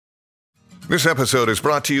This episode is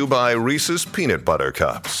brought to you by Reese's Peanut Butter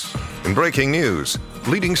Cups. In breaking news,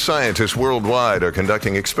 leading scientists worldwide are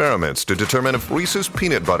conducting experiments to determine if Reese's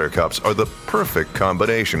Peanut Butter Cups are the perfect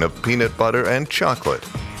combination of peanut butter and chocolate.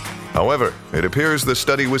 However, it appears the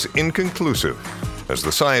study was inconclusive, as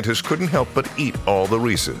the scientists couldn't help but eat all the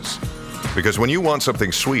Reese's. Because when you want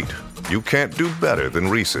something sweet, you can't do better than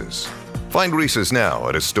Reese's. Find Reese's now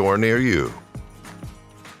at a store near you.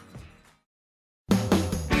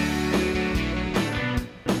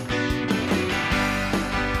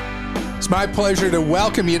 It's my pleasure to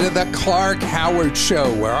welcome you to the Clark Howard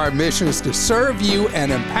Show, where our mission is to serve you and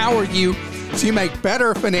empower you so you make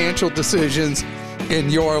better financial decisions in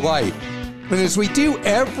your life. And as we do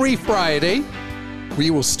every Friday, we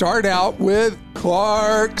will start out with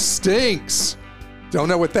Clark Stinks. Don't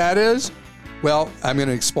know what that is? Well, I'm going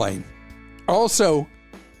to explain. Also,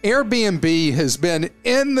 Airbnb has been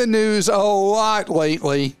in the news a lot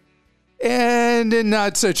lately, and in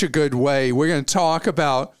not such a good way. We're going to talk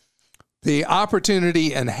about the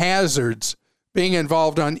opportunity and hazards being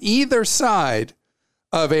involved on either side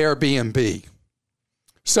of Airbnb.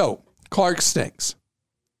 So, Clark Stinks.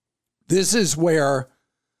 This is where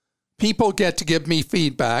people get to give me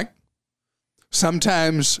feedback,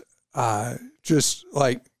 sometimes just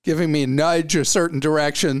like giving me a nudge a certain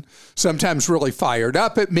direction, sometimes really fired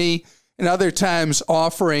up at me, and other times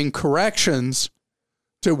offering corrections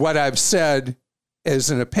to what I've said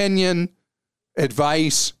as an opinion,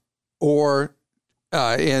 advice, or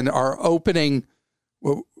in our opening,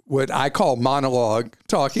 what I call monologue,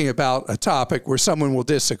 talking about a topic where someone will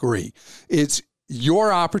disagree. It's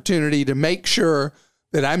your opportunity to make sure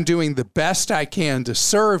that I'm doing the best I can to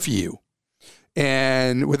serve you.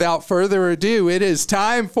 And without further ado, it is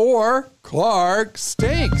time for Clark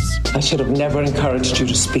Stinks. I should have never encouraged you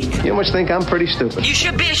to speak. You must think I'm pretty stupid. You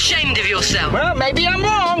should be ashamed of yourself. Well, maybe I'm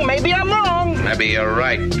wrong. Maybe I'm wrong. Maybe you're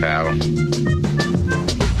right, pal.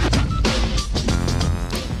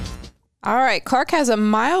 All right, Clark has a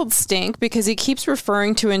mild stink because he keeps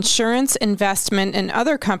referring to insurance, investment, and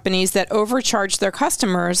other companies that overcharge their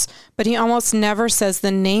customers, but he almost never says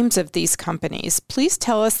the names of these companies. Please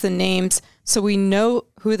tell us the names so we know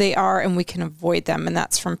who they are and we can avoid them. And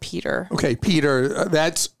that's from Peter. Okay, Peter,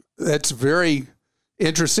 that's very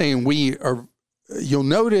interesting. You'll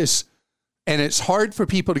notice, and it's hard for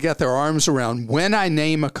people to get their arms around when I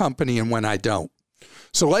name a company and when I don't.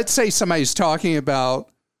 So let's say somebody's talking about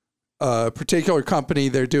a particular company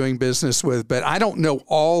they're doing business with, but I don't know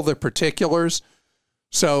all the particulars.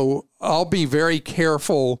 So I'll be very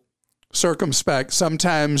careful, circumspect.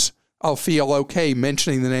 Sometimes I'll feel okay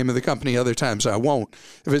mentioning the name of the company. Other times I won't.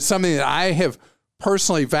 If it's something that I have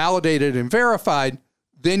personally validated and verified,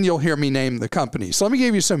 then you'll hear me name the company. So let me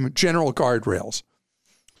give you some general guardrails.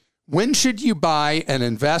 When should you buy an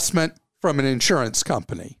investment from an insurance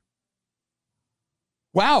company?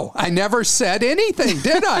 Wow, I never said anything,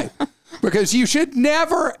 did I? Because you should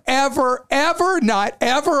never, ever, ever, not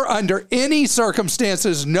ever, under any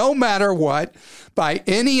circumstances, no matter what, buy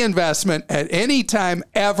any investment at any time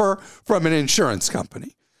ever from an insurance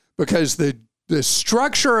company. Because the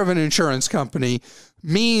structure of an insurance company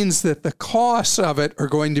means that the costs of it are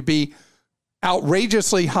going to be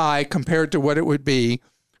outrageously high compared to what it would be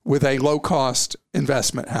with a low-cost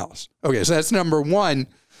investment house. Okay, so that's number one.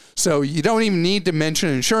 So you don't even need to mention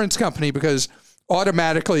an insurance company because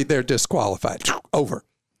automatically they're disqualified. Over.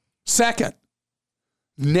 Second,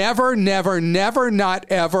 never, never, never, not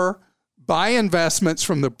ever buy investments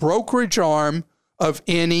from the brokerage arm of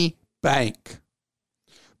any bank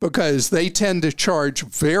because they tend to charge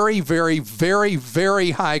very, very, very,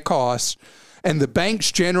 very high costs, and the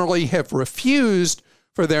banks generally have refused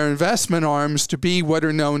for their investment arms to be what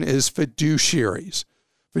are known as fiduciaries.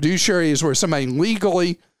 Fiduciary is where somebody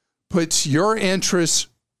legally puts your interests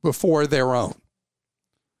before their own,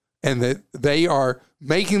 and that they are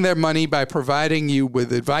making their money by providing you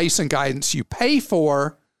with advice and guidance you pay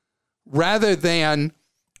for rather than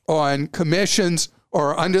on commissions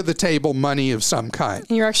or under the table money of some kind.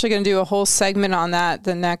 And you're actually going to do a whole segment on that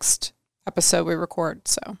the next episode we record.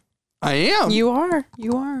 So I am. You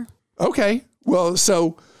are. Okay. Well,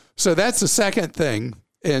 so that's the second thing.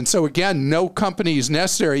 And so, again, no company is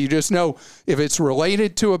necessary. You just know if it's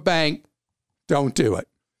related to a bank, don't do it.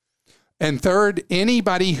 And third,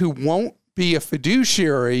 anybody who won't be a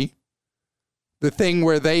fiduciary, the thing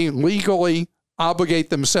where they legally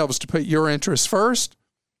obligate themselves to put your interests first,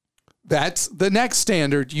 that's the next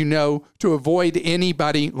standard, to avoid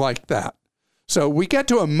anybody like that. So we get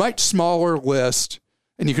to a much smaller list,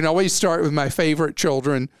 and you can always start with my favorite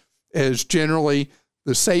children as generally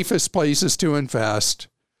the safest places to invest.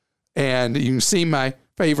 And you can see my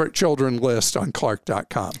favorite children list on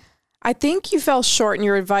Clark.com. I think you fell short in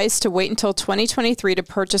your advice to wait until 2023 to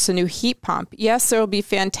purchase a new heat pump. Yes, there will be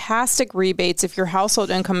fantastic rebates if your household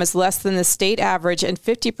income is less than the state average and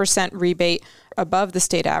 50% rebate above the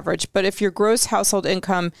state average. But if your gross household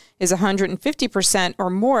income is 150% or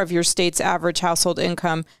more of your state's average household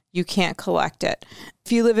income, you can't collect it.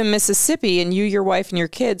 If you live in Mississippi and you, your wife, and your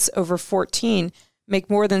kids over 14 make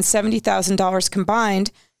more than $70,000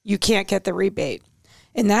 combined, you can't get the rebate.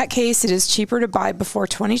 In that case, it is cheaper to buy before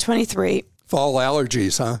 2023. Fall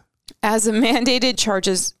allergies, huh? As the mandated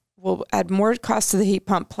charges will add more cost to the heat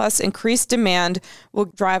pump, plus increased demand will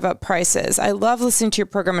drive up prices. I love listening to your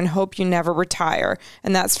program and hope you never retire.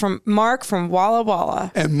 And that's from Mark from Walla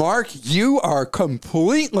Walla. And Mark, you are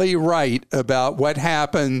completely right about what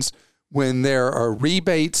happens when there are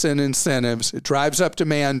rebates and incentives. It drives up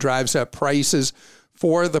demand, drives up prices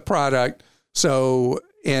for the product. So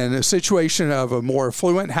in a situation of a more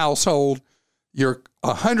affluent household, you're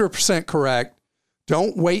 100% correct.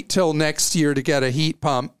 Don't wait till next year to get a heat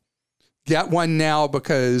pump. Get one now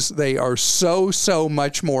because they are so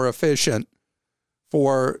much more efficient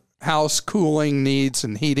for house cooling needs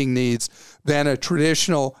and heating needs than a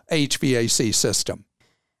traditional HVAC system.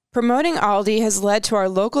 Promoting Aldi has led to our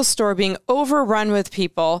local store being overrun with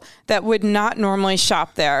people that would not normally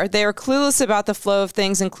shop there. They are clueless about the flow of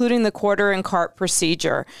things, including the quarter and cart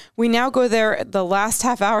procedure. We now go there the last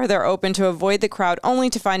half hour they're open to avoid the crowd, only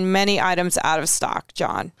to find many items out of stock.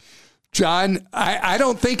 John, I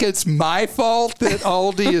don't think it's my fault that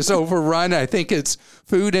Aldi is overrun. I think it's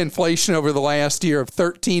food inflation over the last year of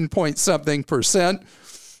 13-point-something%.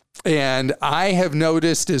 And I have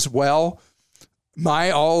noticed as well, my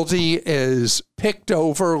Aldi is picked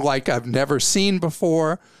over like I've never seen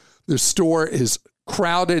before. The store is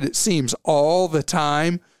crowded, it seems, all the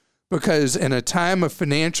time, because in a time of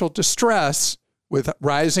financial distress with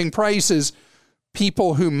rising prices,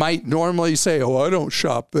 people who might normally say, oh, I don't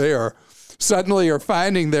shop there, suddenly are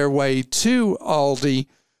finding their way to Aldi,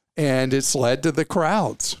 and it's led to the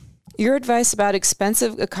crowds. Your advice about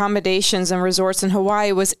expensive accommodations and resorts in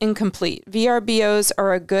Hawaii was incomplete. VRBOs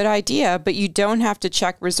are a good idea, but you don't have to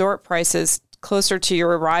check resort prices closer to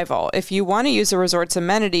your arrival. If you want to use a resort's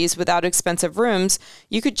amenities without expensive rooms,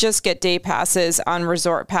 you could just get day passes on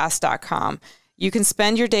resortpass.com. You can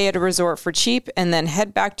spend your day at a resort for cheap and then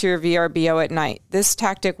head back to your VRBO at night. This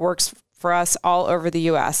tactic works for us all over the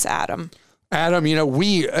U.S., Adam. Adam,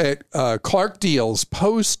 we at Clark Deals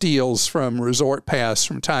post deals from Resort Pass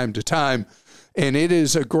from time to time, and it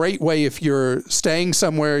is a great way if you're staying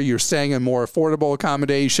somewhere, you're staying in more affordable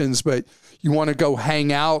accommodations, but you want to go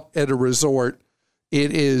hang out at a resort.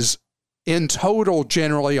 It is in total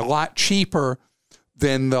generally a lot cheaper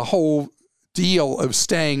than the whole deal of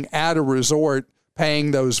staying at a resort,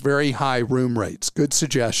 paying those very high room rates. Good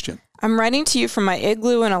suggestion. I'm writing to you from my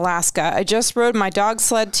igloo in Alaska. I just rode my dog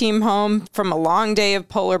sled team home from a long day of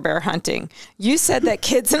polar bear hunting. You said that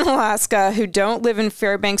kids in Alaska who don't live in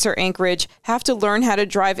Fairbanks or Anchorage have to learn how to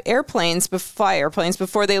fly airplanes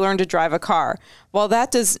before they learn to drive a car. While that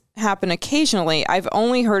does happen occasionally, I've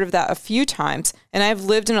only heard of that a few times, and I've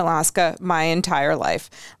lived in Alaska my entire life.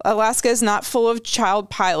 Alaska is not full of child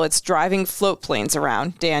pilots driving float planes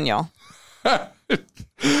around. Daniel.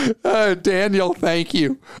 Daniel, thank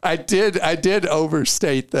you. I did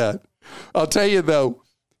overstate that. I'll tell you though,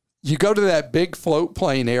 you go to that big float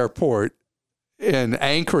plane airport in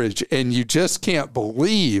Anchorage and you just can't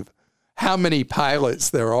believe how many pilots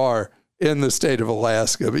there are in the state of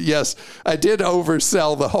Alaska. But yes, I did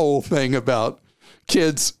oversell the whole thing about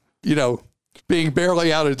kids, being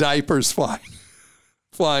barely out of diapers flying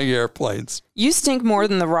airplanes. You stink more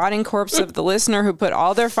than the rotting corpse of the listener who put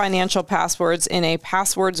all their financial passwords in a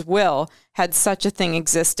passwords will had such a thing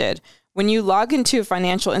existed. When you log into a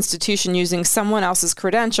financial institution using someone else's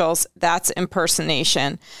credentials, that's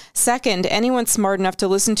impersonation. Second, anyone smart enough to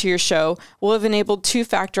listen to your show will have enabled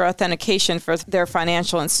two-factor authentication for their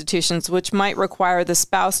financial institutions, which might require the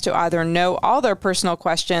spouse to either know all their personal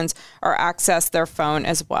questions or access their phone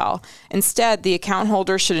as well. Instead, the account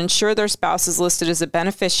holder should ensure their spouse is listed as a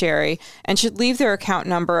beneficiary and should leave their account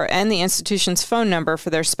number and the institution's phone number for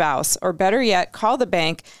their spouse, or better yet, call the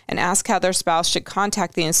bank and ask how their spouse should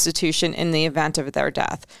contact the institution in the event of their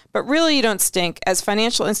death. But really, you don't stink, as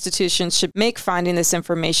financial institutions should make finding this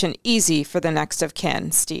information easy for the next of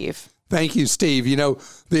kin. Steve. Thank you, Steve.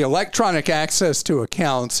 The electronic access to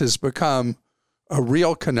accounts has become a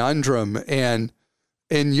real conundrum. And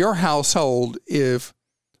in your household, if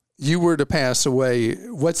you were to pass away,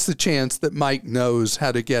 what's the chance that Mike knows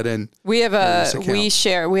how to get in? We have a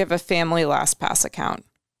family LastPass account,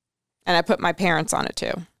 and I put my parents on it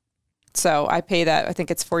too. So I pay that. I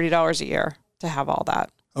think it's $40 a year to have all that.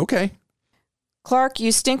 Okay. Clark,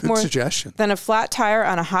 you stink more suggestion. than a flat tire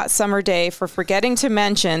on a hot summer day for forgetting to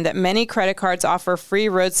mention that many credit cards offer free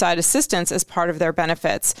roadside assistance as part of their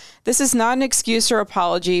benefits. This is not an excuse or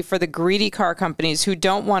apology for the greedy car companies who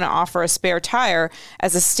don't want to offer a spare tire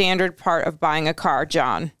as a standard part of buying a car.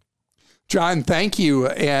 John, thank you.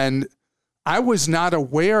 And I was not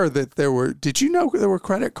aware that did you know there were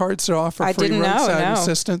credit cards that offer free roadside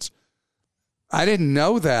assistance? I didn't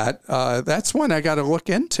know that. That's one I got to look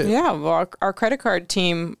into. Yeah, well, our credit card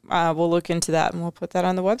team will look into that, and we'll put that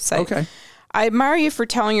on the website. Okay. I admire you for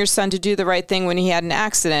telling your son to do the right thing when he had an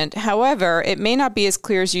accident. However, it may not be as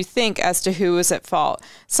clear as you think as to who was at fault.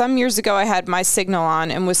 Some years ago, I had my signal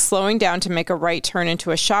on and was slowing down to make a right turn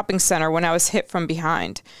into a shopping center when I was hit from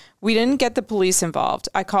behind. We didn't get the police involved.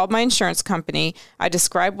 I called my insurance company. I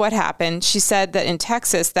described what happened. She said that in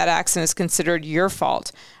Texas, that accident is considered your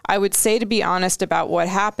fault. I would say to be honest about what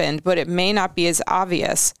happened, but it may not be as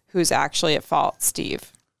obvious who's actually at fault,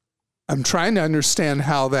 Steve. I'm trying to understand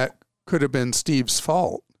how that could have been Steve's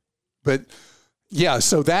fault. But yeah,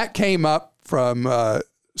 so that came up from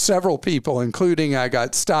several people, including I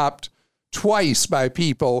got stopped twice by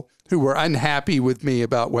people who were unhappy with me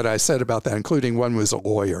about what I said about that, including one was a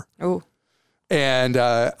lawyer. Oh. And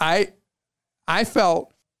I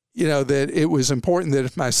felt, that it was important that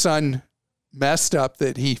if my son messed up,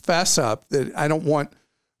 that he fess up, that I don't want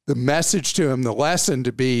the message to him, the lesson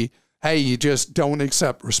to be, hey, you just don't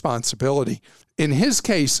accept responsibility. In his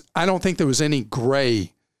case, I don't think there was any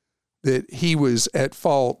gray that he was at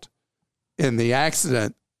fault in the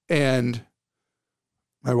accident. And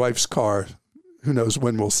my wife's car, who knows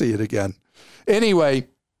when we'll see it again. Anyway,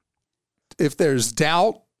 if there's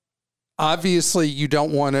doubt, obviously you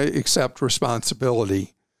don't want to accept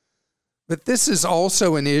responsibility. But this is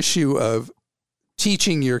also an issue of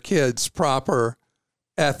teaching your kids proper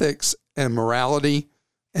ethics and morality.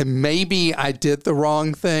 And maybe I did the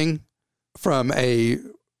wrong thing from a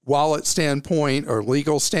wallet standpoint or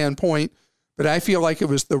legal standpoint, but I feel like it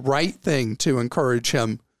was the right thing to encourage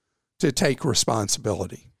him to take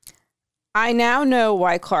responsibility. I now know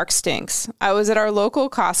why Clark stinks. I was at our local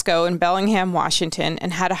Costco in Bellingham, Washington,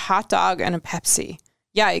 and had a hot dog and a Pepsi.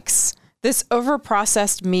 Yikes. This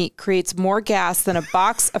overprocessed meat creates more gas than a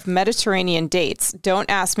box of Mediterranean dates. Don't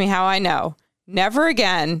ask me how I know. Never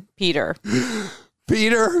again, Peter.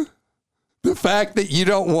 Peter, the fact that you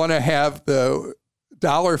don't want to have the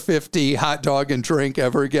 $1.50 hot dog and drink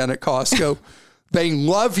ever again at Costco, they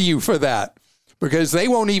love you for that because they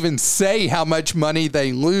won't even say how much money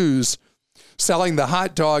they lose selling the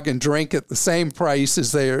hot dog and drink at the same price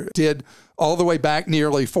as they did all the way back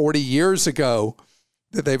nearly 40 years ago,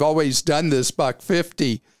 that they've always done this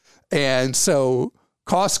 $1.50. And so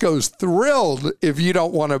Costco's thrilled if you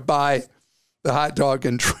don't want to buy the hot dog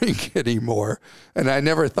and drink anymore. And I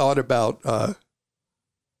never thought about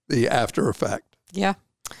the after effect. Yeah.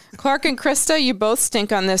 Clark and Krista, you both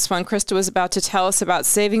stink on this one. Krista was about to tell us about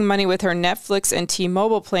saving money with her Netflix and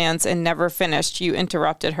T-Mobile plans and never finished. You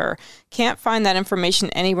interrupted her. Can't find that information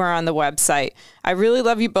anywhere on the website. I really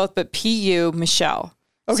love you both, but P.U. Michelle.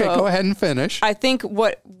 Okay, So go ahead and finish. I think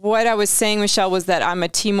what I was saying, Michelle, was that I'm a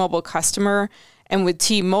T-Mobile customer. And with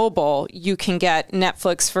T-Mobile, you can get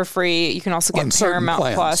Netflix for free. You can also get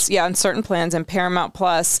Paramount Plus. Yeah, on certain plans and Paramount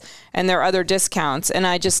Plus. And there are other discounts. And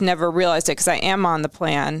I just never realized it because I am on the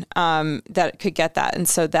plan that could get that. And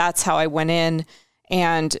so that's how I went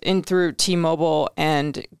in through T-Mobile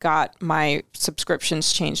and got my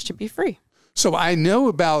subscriptions changed to be free. So I know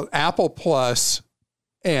about Apple Plus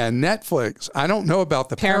and Netflix. I don't know about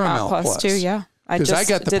the Paramount Plus too, yeah. Because I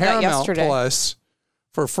got the Paramount Plus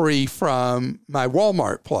for free from my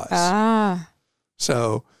Walmart Plus. Ah.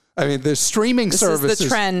 So, I mean, the streaming services. This is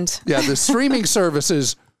the trend. Yeah, the streaming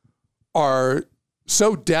services are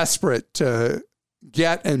so desperate to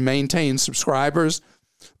get and maintain subscribers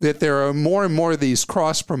that there are more and more of these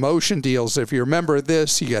cross-promotion deals. If you remember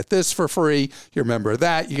this, you get this for free. You remember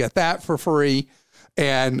that, you get that for free.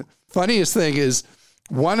 And funniest thing is,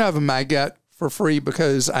 one of them I get for free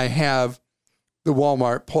because I have the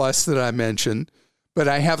Walmart Plus that I mentioned. But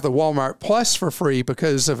I have the Walmart Plus for free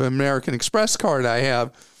because of an American Express card I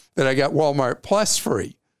have that I got Walmart Plus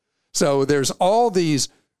free. So there's all these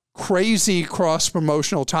crazy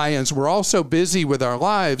cross-promotional tie-ins. We're all so busy with our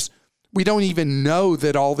lives, we don't even know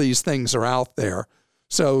that all these things are out there.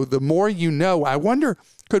 So the more you know, I wonder,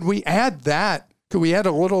 could we add that? Could we add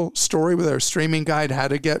a little story with our streaming guide, how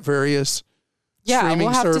to get various streaming we'll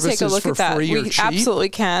have services to take a look for at that. free or We cheap? absolutely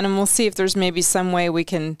can, and we'll see if there's maybe some way we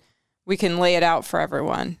can lay it out for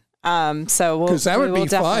everyone. So because that would be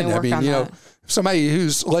fun. I mean, you know, that. Somebody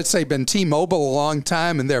who's, let's say, been T-Mobile a long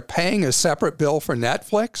time and they're paying a separate bill for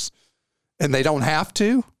Netflix and they don't have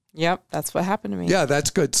to. Yep, that's what happened to me. Yeah,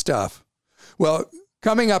 that's good stuff. Well,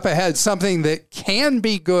 coming up ahead, something that can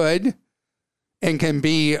be good and can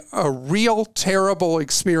be a real terrible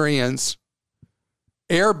experience,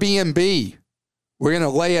 Airbnb. We're going to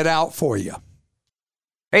lay it out for you.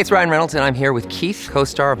 Hey, it's Ryan Reynolds, and I'm here with Keith,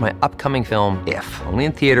 co-star of my upcoming film, If, only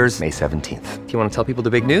in theaters May 17th. Do you want to tell people the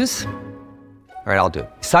big news? All right, I'll do it.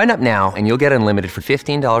 Sign up now and you'll get unlimited for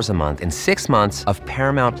 $15 a month and 6 months of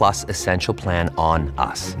Paramount Plus Essential Plan on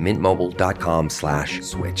us.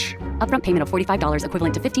 MintMobile.com/switch. Upfront payment of $45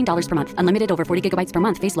 equivalent to $15 per month. Unlimited over 40 gigabytes per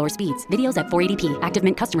month. Face lower speeds. Videos at 480p. Active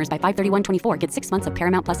Mint customers by 531.24 get 6 months of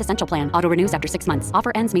Paramount Plus Essential Plan. Auto renews after 6 months.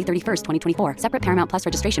 Offer ends May 31st, 2024. Separate Paramount Plus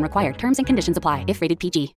registration required. Terms and conditions apply if rated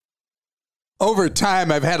PG. Over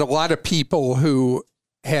time, I've had a lot of people who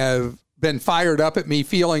have been fired up at me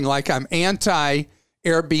feeling like I'm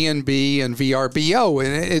anti-Airbnb and VRBO.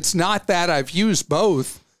 And it's not that. I've used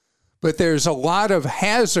both, but there's a lot of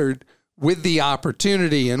hazard with the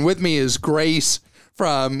opportunity. And with me is Grace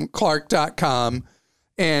from Clark.com.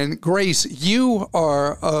 And Grace, you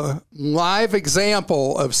are a live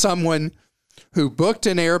example of someone who booked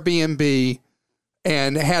an Airbnb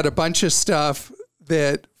and had a bunch of stuff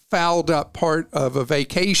that fouled up part of a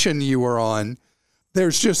vacation you were on.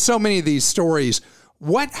 There's just so many of these stories.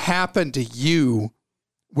 What happened to you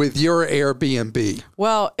with your Airbnb?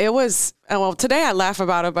 Well, today I laugh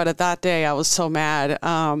about it, but at that day I was so mad.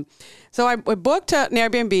 So I booked an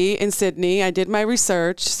Airbnb in Sydney. I did my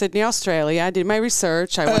research, Sydney, Australia. I did my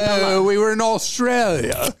research. I went we were in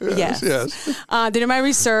Australia. Yes. Did my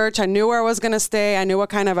research. I knew where I was going to stay. I knew what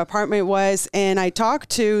kind of apartment it was. And I talked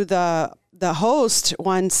to the host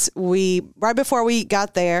right before we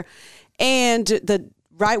got there. And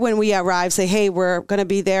right when we arrived, say, hey, we're going to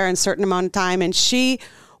be there in a certain amount of time. And she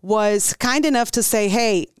was kind enough to say,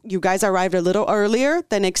 hey, you guys arrived a little earlier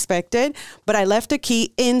than expected, but I left a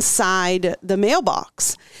key inside the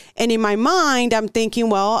mailbox. And in my mind, I'm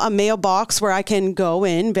thinking, well, a mailbox where I can go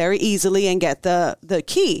in very easily and get the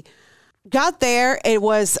key. Got there, it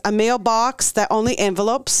was a mailbox that only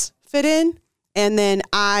envelopes fit in. And then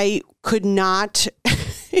I could not...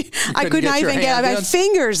 I could not even get my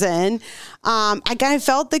fingers in. I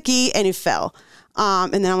felt the key and it fell.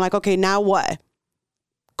 And then I'm like, okay, now what?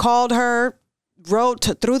 Called her,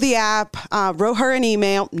 wrote through the app, wrote her an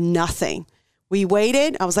email, nothing. We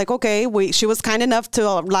waited. I was like, okay, she was kind enough to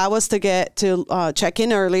allow us to check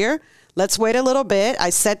in earlier. Let's wait a little bit.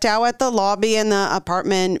 I sat down at the lobby in the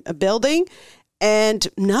apartment building and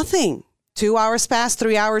nothing. 2 hours passed,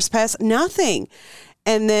 3 hours passed, nothing.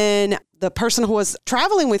 And then the person who was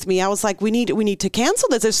traveling with me, I was like, we need to cancel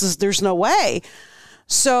this. There's no way.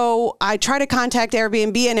 So I tried to contact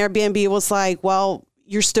Airbnb, and Airbnb was like, well,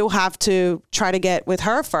 you still have to try to get with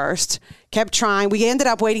her first. Kept trying. We ended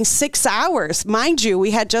up waiting 6 hours. Mind you,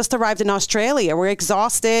 we had just arrived in Australia. We're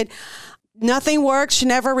exhausted. Nothing worked. She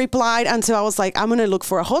never replied until I was like, I'm going to look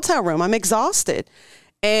for a hotel room. I'm exhausted.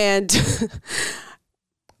 And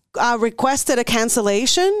I requested a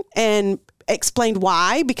cancellation and explained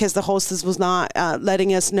why, because the hostess was not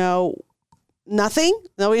letting us know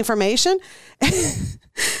no information.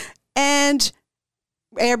 And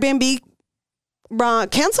Airbnb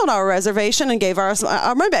canceled our reservation and gave us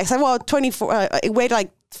our money back. I said, well, wait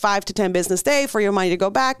like 5 to 10 business days for your money to go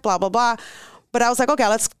back, blah, blah, blah. But I was like, okay,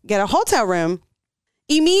 let's get a hotel room.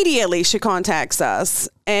 Immediately, she contacts us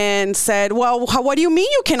and said, well, what do you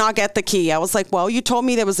mean you cannot get the key? I was like, well, you told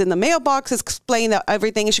me that was in the mailbox, explained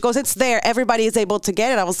everything. And she goes, it's there. Everybody is able to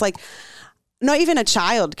get it. I was like, no, even a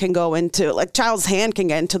child can go into, like, child's hand can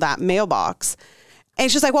get into that mailbox.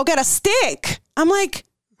 And she's like, well, get a stick. I'm like,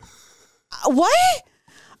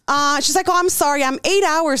 what? She's like, oh, I'm sorry. I'm 8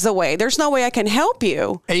 hours away. There's no way I can help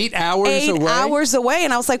you. 8 hours away? 8 hours away.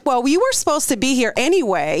 And I was like, well, we were supposed to be here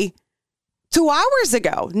anyway 2 hours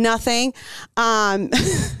ago. Nothing. I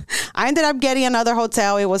ended up getting another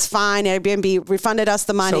hotel. It was fine. Airbnb refunded us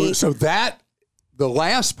the money. So that, the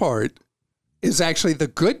last part, is actually the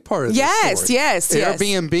good part of the story. Yes.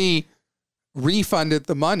 Airbnb refunded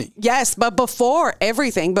the money. Yes, but before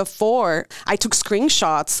I took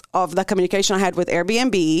screenshots of the communication I had with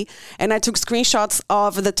Airbnb, and I took screenshots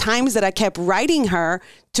of the times that I kept writing her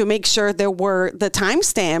to make sure there were the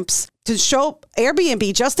timestamps to show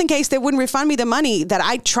Airbnb, just in case they wouldn't refund me the money, that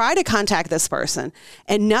I tried to contact this person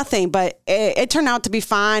and nothing, but it turned out to be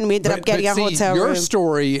fine. We ended up getting a hotel room. Your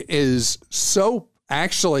story is so,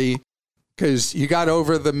 actually, because you got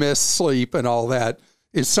over the missed sleep and all that,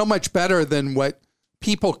 is so much better than what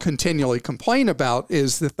people continually complain about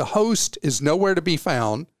is that the host is nowhere to be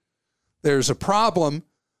found. There's a problem,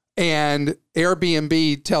 and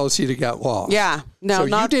Airbnb tells you to get lost. Yeah. No,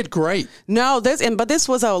 so you did great. No, but this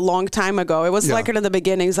was a long time ago. It was like in the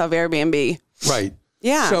beginnings of Airbnb. Right.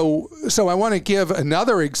 Yeah. So I want to give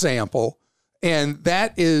another example, and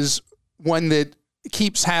that is one that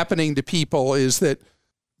keeps happening to people, is that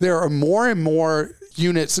there are more and more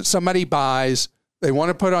units that somebody buys, they want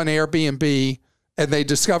to put on Airbnb, and they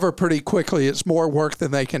discover pretty quickly it's more work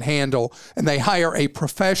than they can handle, and they hire a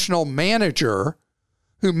professional manager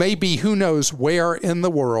who may be who knows where in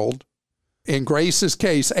the world, in Grace's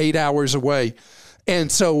case, 8 hours away.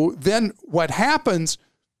 And so then what happens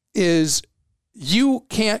is you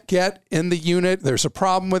can't get in the unit. There's a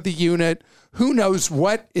problem with the unit. Who knows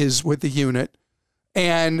what is with the unit?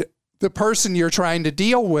 And the person you're trying to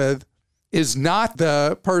deal with is not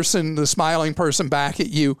the person, the smiling person back at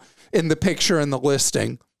you in the picture and the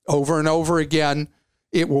listing. Over and over again,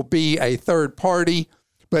 it will be a third party.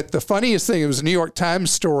 But the funniest thing, it was a New York Times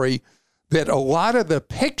story that a lot of the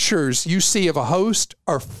pictures you see of a host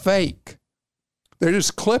are fake. They're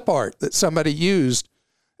just clip art that somebody used,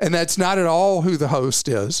 and that's not at all who the host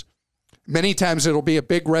is. Many times it'll be a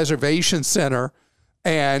big reservation center,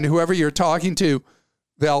 and whoever you're talking to,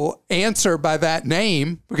 they'll answer by that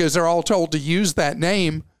name because they're all told to use that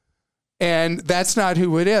name, and that's not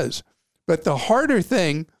who it is. But the harder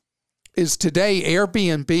thing is today,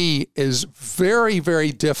 Airbnb is very,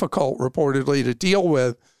 very difficult, reportedly, to deal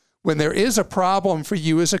with when there is a problem for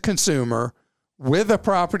you as a consumer with a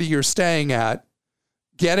property you're staying at,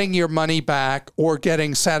 getting your money back or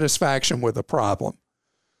getting satisfaction with a problem.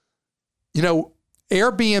 You know,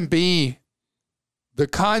 Airbnb, the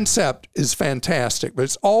concept is fantastic, but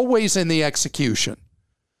it's always in the execution.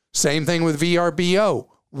 Same thing with VRBO.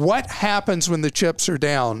 What happens when the chips are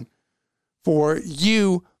down for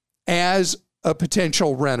you as a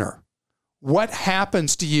potential renter? What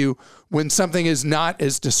happens to you when something is not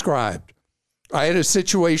as described? I had a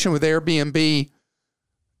situation with Airbnb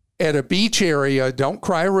at a beach area. Don't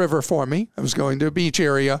cry river for me. I was going to a beach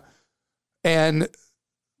area, and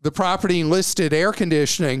the property listed air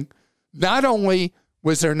conditioning. Not only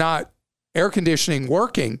was there not air conditioning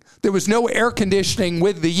working, there was no air conditioning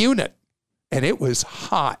with the unit, and it was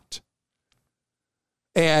hot.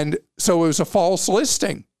 And so it was a false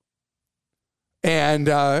listing.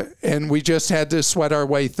 And we just had to sweat our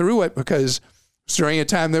way through it because it was during a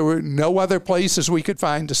time there were no other places we could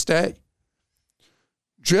find to stay.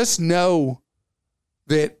 Just know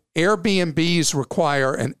that Airbnbs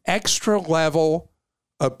require an extra level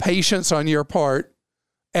of patience on your part,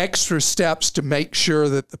 extra steps to make sure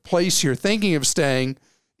that the place you're thinking of staying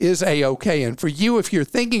is A-okay. And for you, if you're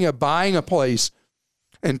thinking of buying a place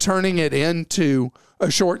and turning it into a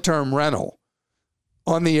short-term rental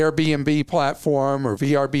on the Airbnb platform or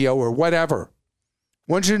VRBO or whatever,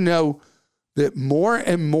 I want you to know that more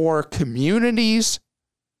and more communities,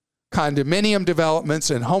 condominium developments,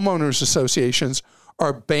 and homeowners associations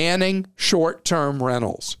are banning short-term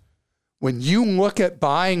rentals. When you look at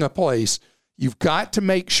buying a place, you've got to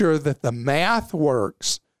make sure that the math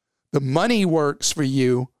works, the money works for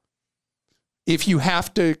you if you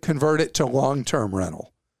have to convert it to long-term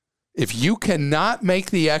rental. If you cannot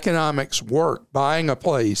make the economics work buying a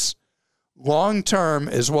place long-term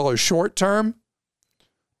as well as short-term,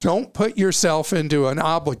 don't put yourself into an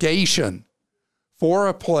obligation for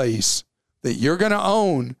a place that you're going to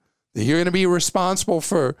own, that you're going to be responsible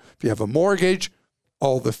for. If you have a mortgage,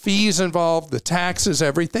 all the fees involved, the taxes,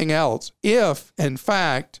 everything else, if, in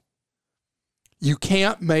fact, you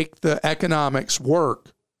can't make the economics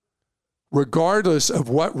work, regardless of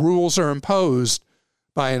what rules are imposed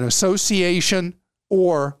by an association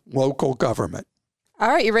or local government. All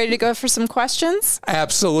right, you ready to go for some questions?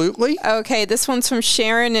 Absolutely. Okay, this one's from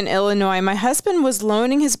Sharon in Illinois. My husband was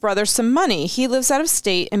loaning his brother some money. He lives out of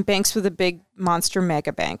state and banks with a big monster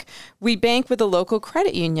mega bank. We bank with a local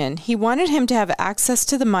credit union. He wanted him to have access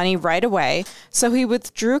to the money right away, so he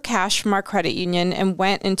withdrew cash from our credit union and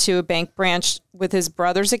went into a bank branch with his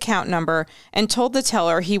brother's account number and told the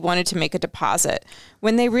teller he wanted to make a deposit.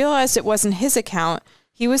 When they realized it wasn't his account,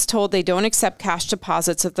 he was told they don't accept cash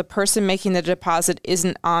deposits if the person making the deposit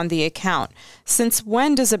isn't on the account. Since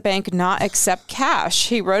when does a bank not accept cash?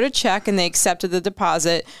 He wrote a check and they accepted the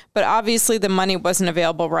deposit, but obviously the money wasn't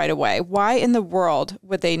available right away. Why in the world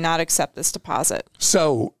would they not accept this deposit?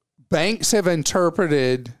 So banks have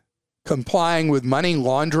interpreted complying with money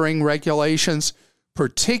laundering regulations,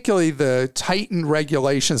 particularly the tightened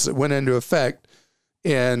regulations that went into effect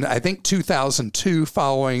in, I think, 2002,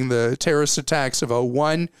 following the terrorist attacks of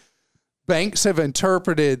 2001, banks have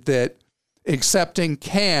interpreted that accepting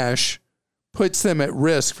cash puts them at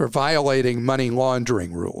risk for violating money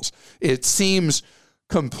laundering rules. It seems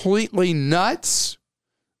completely nuts,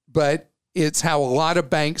 but it's how a lot of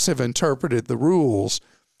banks have interpreted the rules.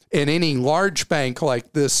 In any large bank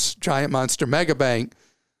like this giant monster mega bank,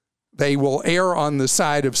 they will err on the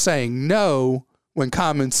side of saying no when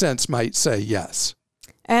common sense might say yes.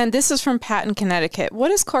 And this is from Pat in Connecticut.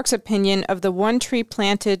 What is Clark's opinion of the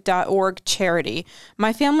OneTreePlanted.org charity?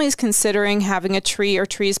 My family is considering having a tree or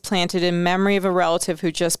trees planted in memory of a relative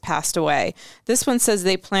who just passed away. This one says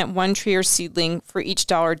they plant one tree or seedling for each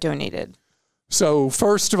dollar donated. So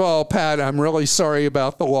first of all, Pat, I'm really sorry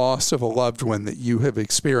about the loss of a loved one that you have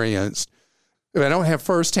experienced. If I don't have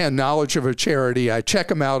firsthand knowledge of a charity, I check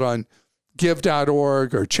them out on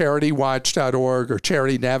give.org or charitywatch.org or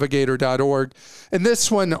charitynavigator.org. And this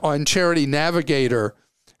one on Charity Navigator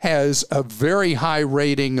has a very high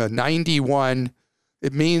rating, a 91.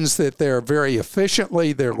 It means that they're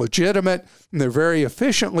legitimate, and they're very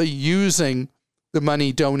efficiently using the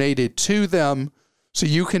money donated to them. So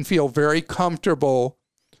you can feel very comfortable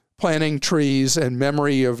planting trees in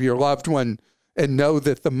memory of your loved one and know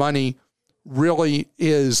that the money really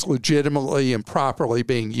is legitimately and properly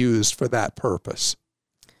being used for that purpose.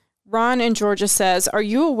 Ron in Georgia says, are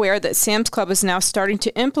you aware that Sam's Club is now starting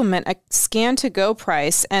to implement a scan-to-go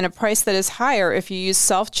price and a price that is higher if you use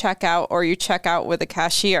self-checkout or you check out with a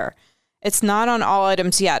cashier? It's not on all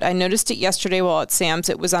items yet. I noticed it yesterday while at Sam's.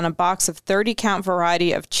 It was on a box of 30-count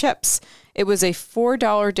variety of chips. It was a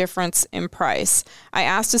 $4 difference in price. I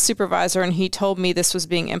asked a supervisor, and he told me this was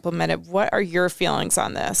being implemented. What are your feelings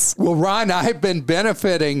on this? Well, Ron, I've been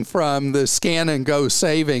benefiting from the Scan and Go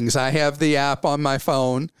savings. I have the app on my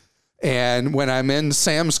phone, and when I'm in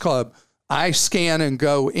Sam's Club, I scan and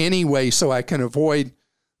go anyway so I can avoid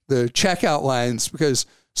the checkout lines, because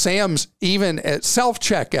Sam's, even at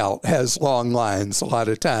self-checkout, has long lines a lot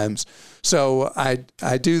of times. So I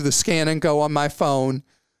do the Scan and Go on my phone.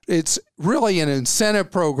 It's really an incentive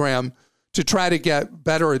program to try to get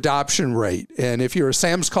better adoption rate. And if you're a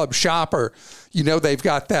Sam's Club shopper, you know they've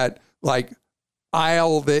got that like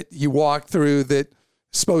aisle that you walk through that's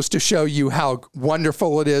supposed to show you how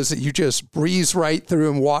wonderful it is that you just breeze right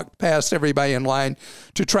through and walk past everybody in line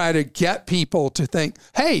to try to get people to think,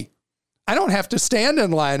 hey, I don't have to stand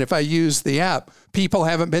in line if I use the app. People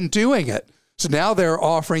haven't been doing it. So now they're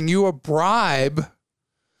offering you a bribe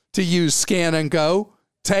to use Scan and Go.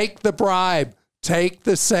 Take the bribe, take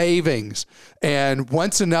the savings. And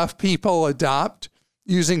once enough people adopt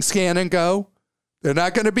using Scan and Go, they're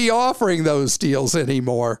not going to be offering those deals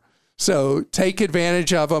anymore. So take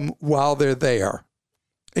advantage of them while they're there.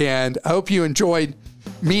 And I hope you enjoyed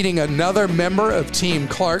meeting another member of Team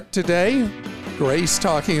Clark today. Grace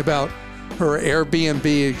talking about her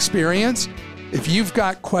Airbnb experience. If you've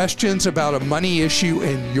got questions about a money issue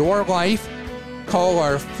in your life, call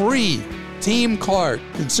our free Team Clark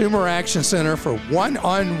Consumer Action Center for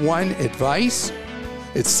one-on-one advice.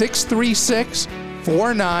 It's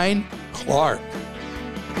 636-49-CLARK.